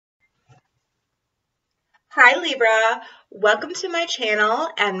Hi Libra, welcome to my channel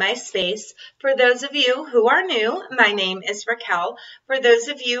and my space. For those of you who are new, my name is Racquel. For those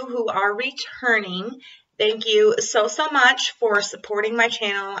of you who are returning, thank you so much for supporting my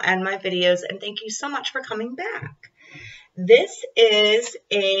channel and my videos, and thank you so much for coming back. This is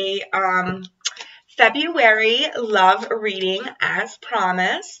a February love reading as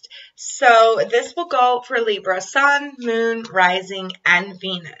promised. So this will go for Libra, Sun, Moon, Rising, and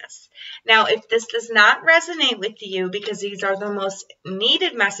Venus. Now, if this does not resonate with you because these are the most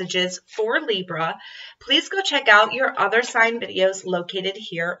needed messages for Libra, please go check out your other sign videos located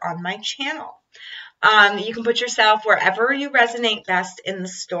here on my channel. You can put yourself wherever you resonate best in the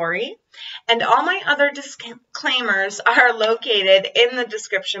story. And all my other disclaimers are located in the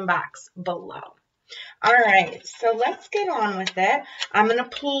description box below. All right, so let's get on with it. I'm going to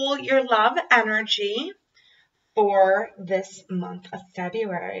pull your love energy for this month of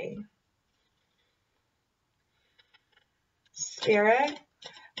February. Spirit,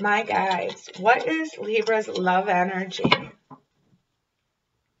 my guides, what is Libra's love energy?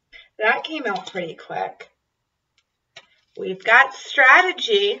 That came out pretty quick. We've got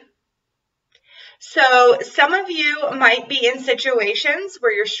strategy. So some of you might be in situations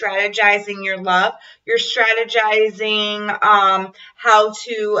where you're strategizing your love. You're strategizing how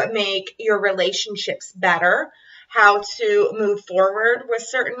to make your relationships better, how to move forward with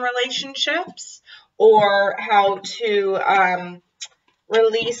certain relationships, or how to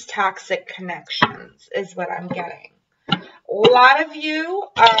release toxic connections is what I'm getting. A lot of you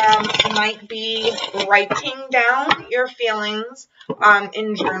might be writing down your feelings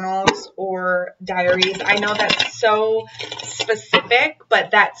in journals or diaries. I know that's so specific, but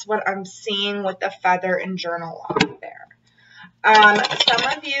that's what I'm seeing with the feather and journal on there.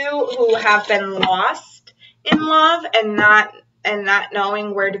 Some of you who have been lost in love and not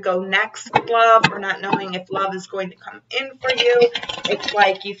knowing where to go next with love, or not knowing if love is going to come in for you. It's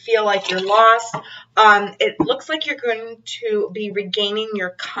like you feel like you're lost. It looks like you're going to be regaining your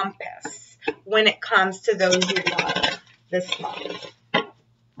compass when it comes to those you love this month.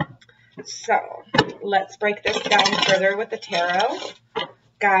 So let's break this down further with the tarot.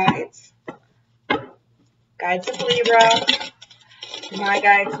 Guides of Libra, my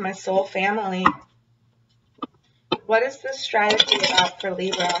guides, my soul family. What is this strategy about for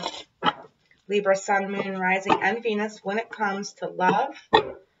Libra? Libra, Sun, Moon, Rising, and Venus when it comes to love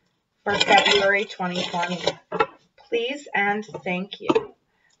for February 2020. Please and thank you,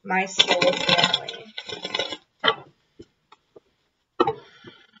 my soul family.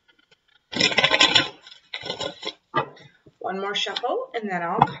 One more shuffle and then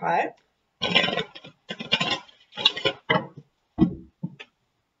I'll cut.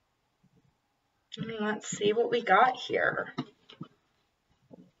 Let's see what we got here.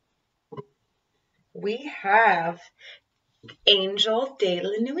 We have Angel de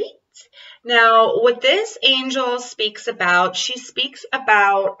la Nuit. Now, what this angel speaks about, she speaks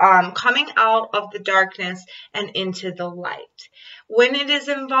about coming out of the darkness and into the light. When it is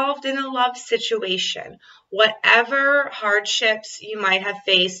involved in a love situation, whatever hardships you might have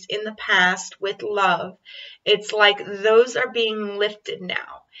faced in the past with love, it's like those are being lifted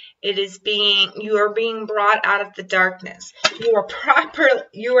now. You are being brought out of the darkness. You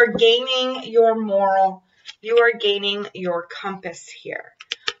are gaining your moral, you are gaining your compass here.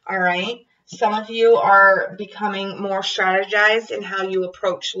 All right. Some of you are becoming more strategized in how you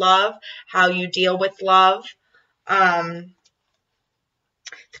approach love, how you deal with love.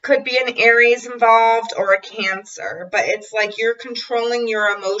 Could be an Aries involved or a Cancer, but it's like you're controlling your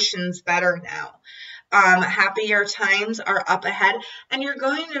emotions better now. Happier times are up ahead, and you're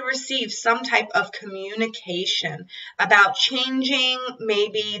going to receive some type of communication about changing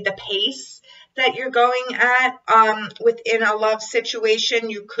maybe the pace that you're going at within a love situation.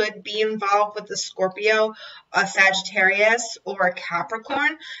 You could be involved with a Scorpio, a Sagittarius, or a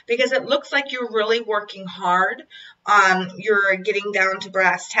Capricorn, because it looks like you're really working hard. You're getting down to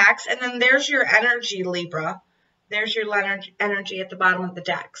brass tacks, and then there's your energy, Libra. There's your energy at the bottom of the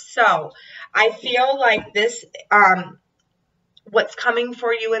deck. So I feel like this, what's coming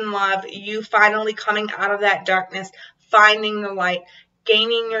for you in love, you finally coming out of that darkness, finding the light,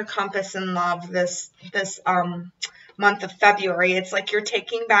 gaining your compass in love this month of February. It's like you're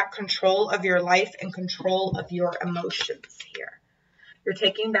taking back control of your life and control of your emotions here. You're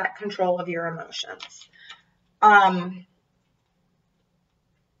taking back control of your emotions.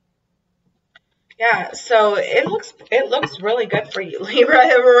 Yeah, so it looks really good for you, Libra.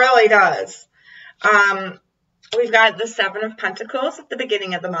 It really does. We've got the Seven of Pentacles at the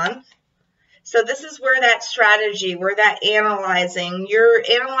beginning of the month. So this is where that strategy, where that analyzing, you're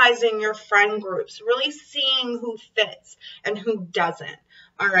analyzing your friend groups, really seeing who fits and who doesn't.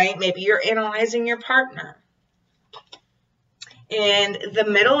 All right, maybe you're analyzing your partner. In the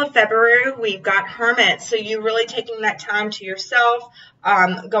middle of February, we've got Hermit. So you're really taking that time to yourself,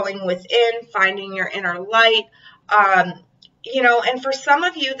 going within, finding your inner light. You know, and for some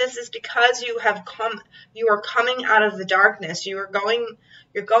of you, this is because you are coming out of the darkness. You're going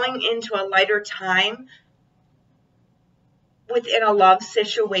into a lighter time within a love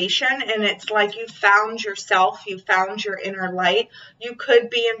situation, and it's like you found yourself, you found your inner light. You could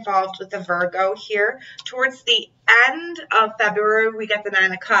be involved with a Virgo here. Towards the end of February, we get the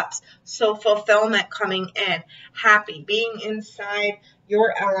 9 of Cups. So fulfillment coming in, happy, being inside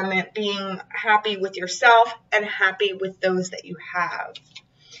your element, being happy with yourself and happy with those that you have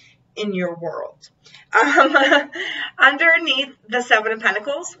in your world. Underneath the 7 of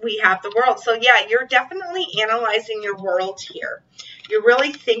Pentacles, we have the World. So yeah, you're definitely analyzing your world here. You're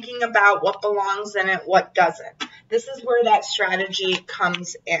really thinking about what belongs in it, what doesn't. This is where that strategy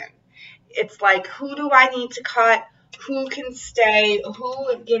comes in. It's like, who do I need to cut? Who can stay?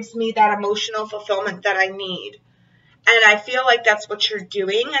 Who gives me that emotional fulfillment that I need? And I feel like that's what you're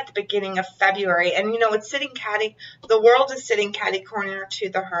doing at the beginning of February. And, you know, it's sitting the world is sitting catty corner to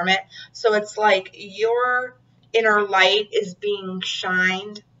the Hermit. So it's like your inner light is being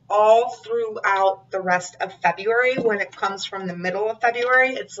shined all throughout the rest of February. When it comes from the middle of February,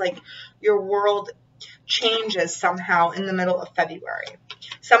 it's like your world changes somehow in the middle of February.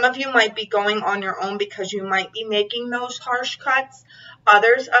 Some of you might be going on your own because you might be making those harsh cuts.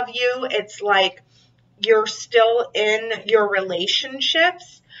 Others of you, it's like you're still in your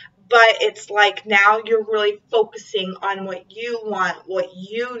relationships, but it's like now you're really focusing on what you want, what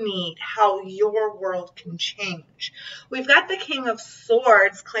you need, how your world can change. We've got the King of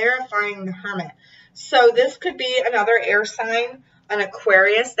Swords clarifying the Hermit. So this could be another air sign, an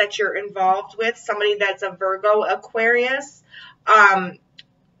Aquarius that you're involved with, somebody that's a Virgo Aquarius.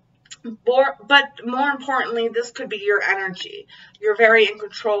 But more importantly, this could be your energy. You're very in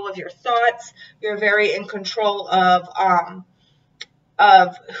control of your thoughts. You're very in control of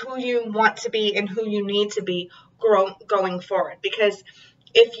who you want to be and who you need to be going forward. Because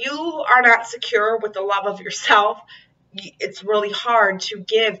if you are not secure with the love of yourself, it's really hard to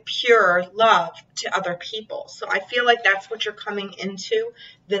give pure love to other people. So I feel like that's what you're coming into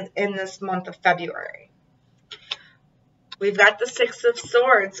in this month of February. We've got the 6 of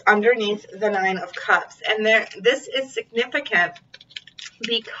Swords underneath the 9 of Cups. And this is significant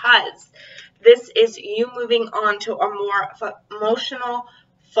because this is you moving on to a more emotional,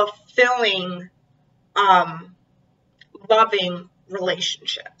 fulfilling, loving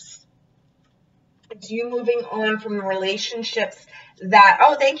relationships. It's you moving on from the relationships that,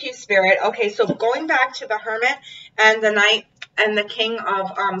 oh, thank you, Spirit. Okay, so going back to the Hermit and the Knight and the King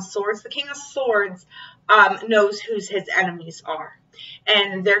of Swords. The King of Swords knows who his enemies are.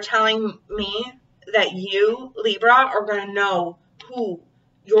 And they're telling me that you, Libra, are going to know who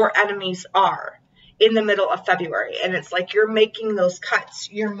your enemies are in the middle of February. And it's like you're making those cuts.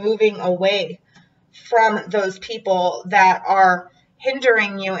 You're moving away from those people that are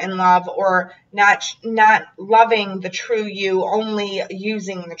hindering you in love or not loving the true you, only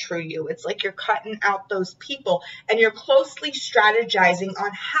using the true you. It's like you're cutting out those people and you're closely strategizing on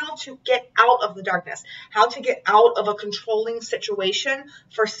how to get out of the darkness, how to get out of a controlling situation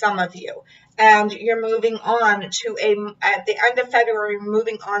for some of you. And you're moving on to at the end of February,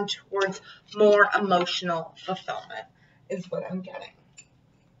 moving on towards more emotional fulfillment is what I'm getting.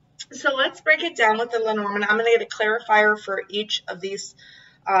 So let's break it down with the Lenormand. I'm going to get a clarifier for each of these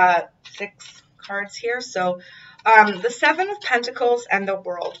 6 cards here. So the 7 of Pentacles and the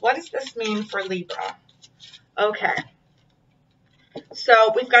World. What does this mean for Libra? Okay.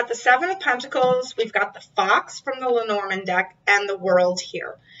 So we've got the 7 of Pentacles, we've got the Fox from the Lenormand deck, and the World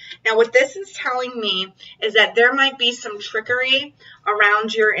here. Now what this is telling me is that there might be some trickery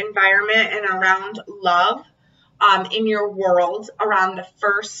around your environment and around love. In your world around the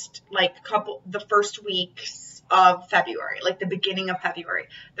first weeks of February, like the beginning of February.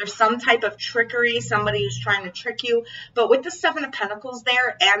 There's some type of trickery, somebody who's trying to trick you. But with the 7 of Pentacles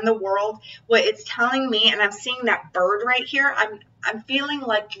there and the World, what it's telling me, and I'm seeing that bird right here, I'm feeling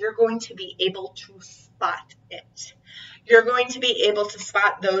like you're going to be able to spot it. You're going to be able to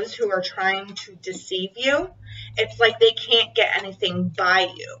spot those who are trying to deceive you. It's like they can't get anything by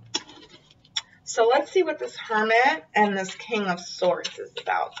you. So let's see what this Hermit and this King of Swords is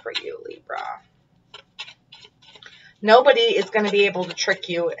about for you, Libra. Nobody is going to be able to trick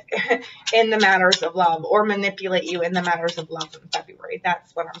you in the matters of love or manipulate you in the matters of love in February.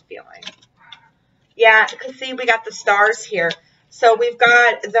 That's what I'm feeling. Yeah, because see, we got the stars here. So we've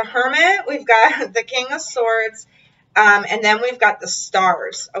got the Hermit, we've got the King of Swords, and then we've got the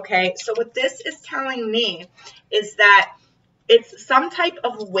stars, okay? So what this is telling me is that it's some type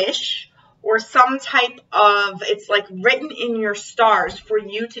of wish or some type of, it's like written in your stars for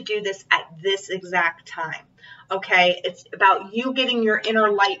you to do this at this exact time, okay? It's about you getting your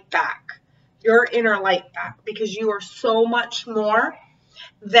inner light back, because you are so much more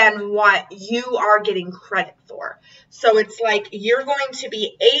than what you are getting credit for. So it's like you're going to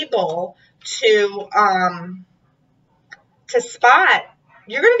be able to spot,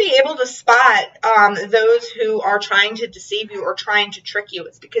 you're going to be able to spot those who are trying to deceive you or trying to trick you.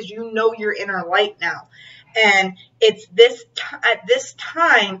 It's because you know your inner light now. And it's at this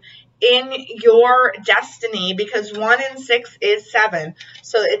time in your destiny, because 1 and 6 is 7.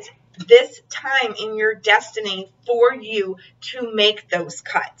 So it's this time in your destiny for you to make those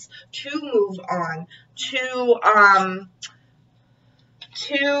cuts, to move on, to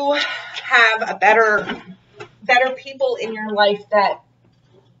have a better people in your life that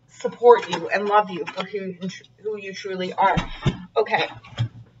support you and love you for who you truly are. Okay,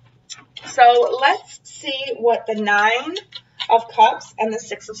 so let's see what the 9 of Cups and the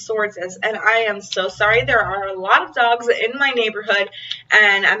 6 of Swords is. And I am so sorry. There are a lot of dogs in my neighborhood,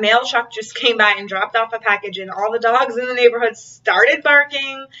 and a mail truck just came by and dropped off a package, and all the dogs in the neighborhood started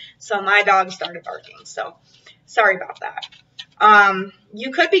barking. So my dog started barking. So sorry about that.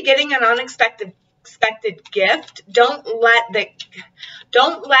 You could be getting an unexpected gift. Don't let the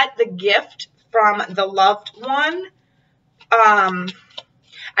gift from the loved one, I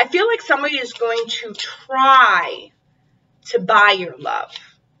feel like somebody is going to try to buy your love,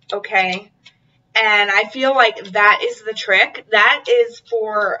 okay? And I feel like that is the trick. That is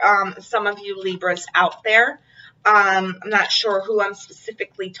for some of you Libras out there. I'm not sure who I'm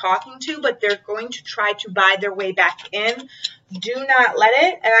specifically talking to, but they're going to try to buy their way back in. Do not let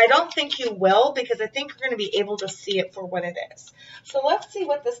it, and I don't think you will, because I think you're going to be able to see it for what it is. So let's see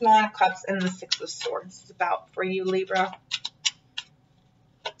what this 9 of Cups and the 6 of Swords is about for you, Libra.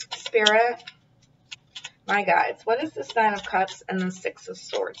 Spirit, my guides, what is this 9 of Cups and the 6 of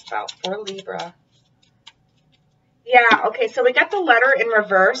Swords about for Libra? Yeah, okay, so we got the letter in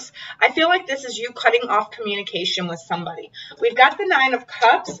reverse. I feel like this is you cutting off communication with somebody. We've got the 9 of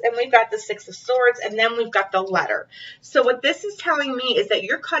Cups, and we've got the 6 of Swords, and then we've got the letter. So what this is telling me is that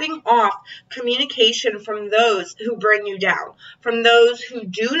you're cutting off communication from those who bring you down, from those who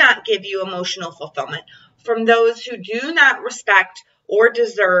do not give you emotional fulfillment, from those who do not respect or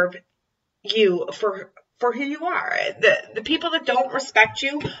deserve you for who you are. The people that don't respect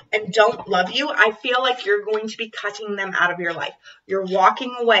you and don't love you, I feel like you're going to be cutting them out of your life. You're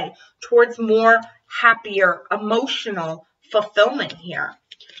walking away towards more happier, emotional fulfillment here.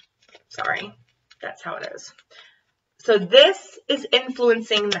 Sorry, that's how it is. So this is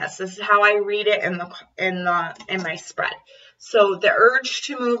influencing this. This is how I read it in my spread. So the urge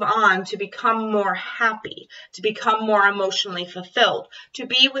to move on, to become more happy, to become more emotionally fulfilled, to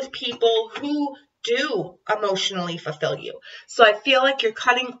be with people who do emotionally fulfill you. So I feel like you're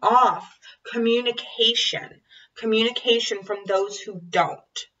cutting off communication from those who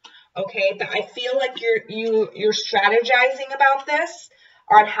don't. Okay, but I feel like you're strategizing about this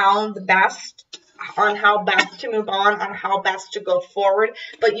on how best to move on how best to go forward,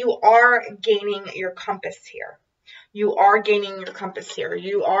 but you are gaining your compass here. You are gaining your compass here.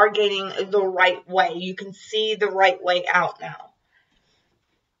 You are gaining the right way. You can see the right way out now.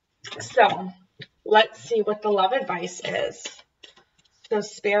 So let's see what the love advice is. So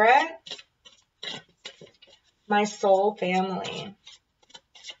Spirit, my soul family,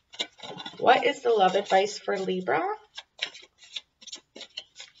 what is the love advice for Libra?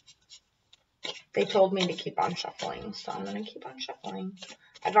 They told me to keep on shuffling, so I'm going to keep on shuffling.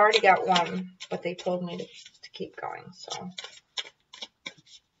 I've already got one, but they told me to keep going, so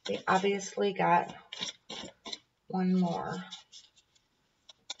they obviously got one more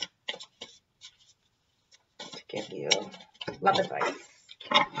to give you love advice.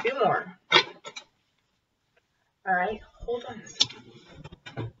 2 more. All right, hold on a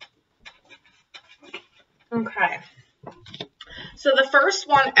second. Okay. So the first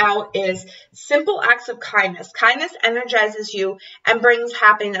one out is simple acts of kindness. Kindness energizes you and brings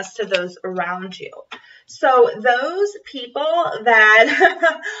happiness to those around you. So those people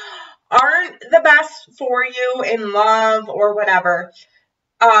that aren't the best for you in love or whatever,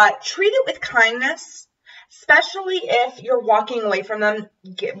 treat it with kindness, especially if you're walking away from them.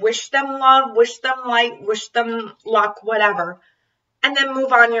 Wish them love, wish them light, wish them luck, whatever, and then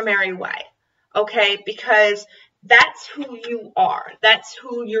move on your merry way. Okay, because That's who you are. That's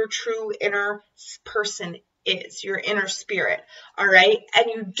who your true inner person is, your inner spirit, all right? And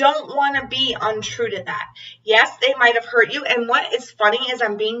you don't want to be untrue to that. Yes, they might have hurt you, and what is funny is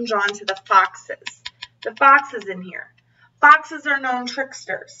I'm being drawn to the foxes. The foxes in here. Foxes are known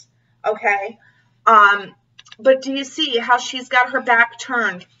tricksters, okay? But do you see how she's got her back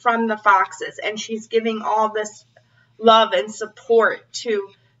turned from the foxes, and she's giving all this love and support to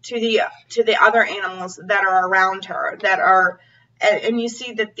the other animals that are around her, that are, and you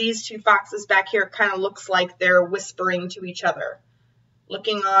see that these two foxes back here kind of looks like they're whispering to each other,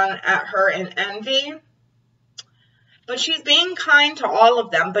 looking on at her in envy. But she's being kind to all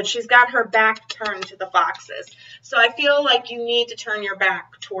of them, but she's got her back turned to the foxes. So I feel like you need to turn your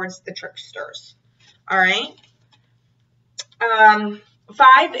back towards the tricksters. All right?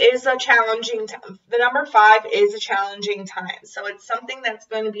 5 is a challenging time. The number 5 is a challenging time. So it's something that's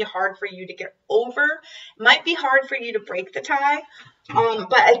going to be hard for you to get over. It might be hard for you to break the tie,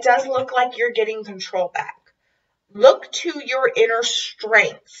 but it does look like you're getting control back. Look to your inner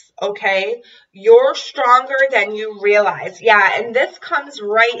strength, okay? You're stronger than you realize. Yeah, and this comes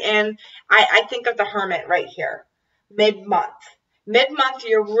right in, I think of the Hermit right here, mid-month. Mid-month,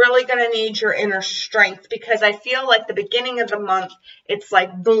 you're really going to need your inner strength, because I feel like the beginning of the month, it's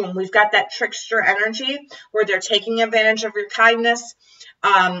like, boom, we've got that trickster energy where they're taking advantage of your kindness.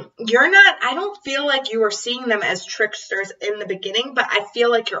 I don't feel like you are seeing them as tricksters in the beginning, but I feel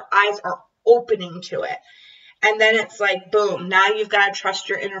like your eyes are opening to it. And then it's like, boom, now you've got to trust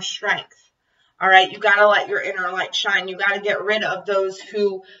your inner strength. All right, you've got to let your inner light shine. You've got to get rid of those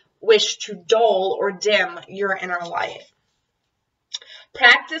who wish to dull or dim your inner light.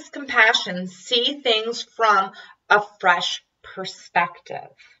 Practice compassion. See things from a fresh perspective.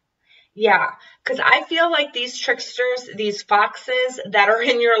 Yeah, because I feel like these tricksters, these foxes that are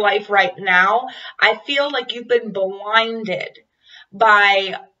in your life right now, I feel like you've been blinded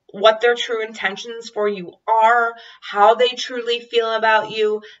by what their true intentions for you are, how they truly feel about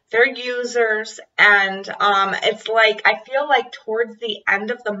you. They're users, and it's like, I feel like towards the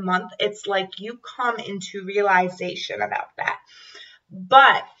end of the month, it's like you come into realization about that.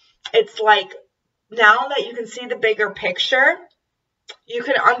 But it's like, now that you can see the bigger picture, you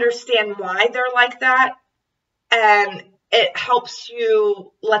can understand why they're like that, and it helps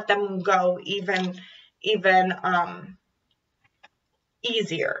you let them go even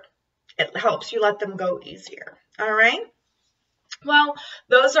easier. It helps you let them go easier. All right? Well,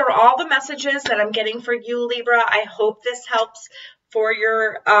 those are all the messages that I'm getting for you, Libra. I hope this helps for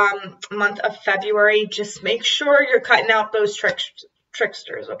your month of February. Just make sure you're cutting out those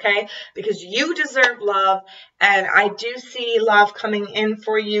tricksters, okay? Because you deserve love, and I do see love coming in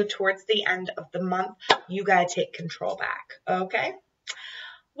for you towards the end of the month. You got to take control back, okay?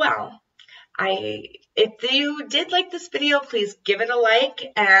 Well, if you did like this video, please give it a like,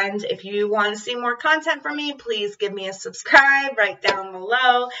 and if you want to see more content from me, please give me a subscribe right down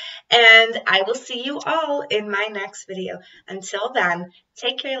below, and I will see you all in my next video. Until then,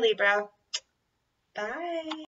 take care, Libra. Bye.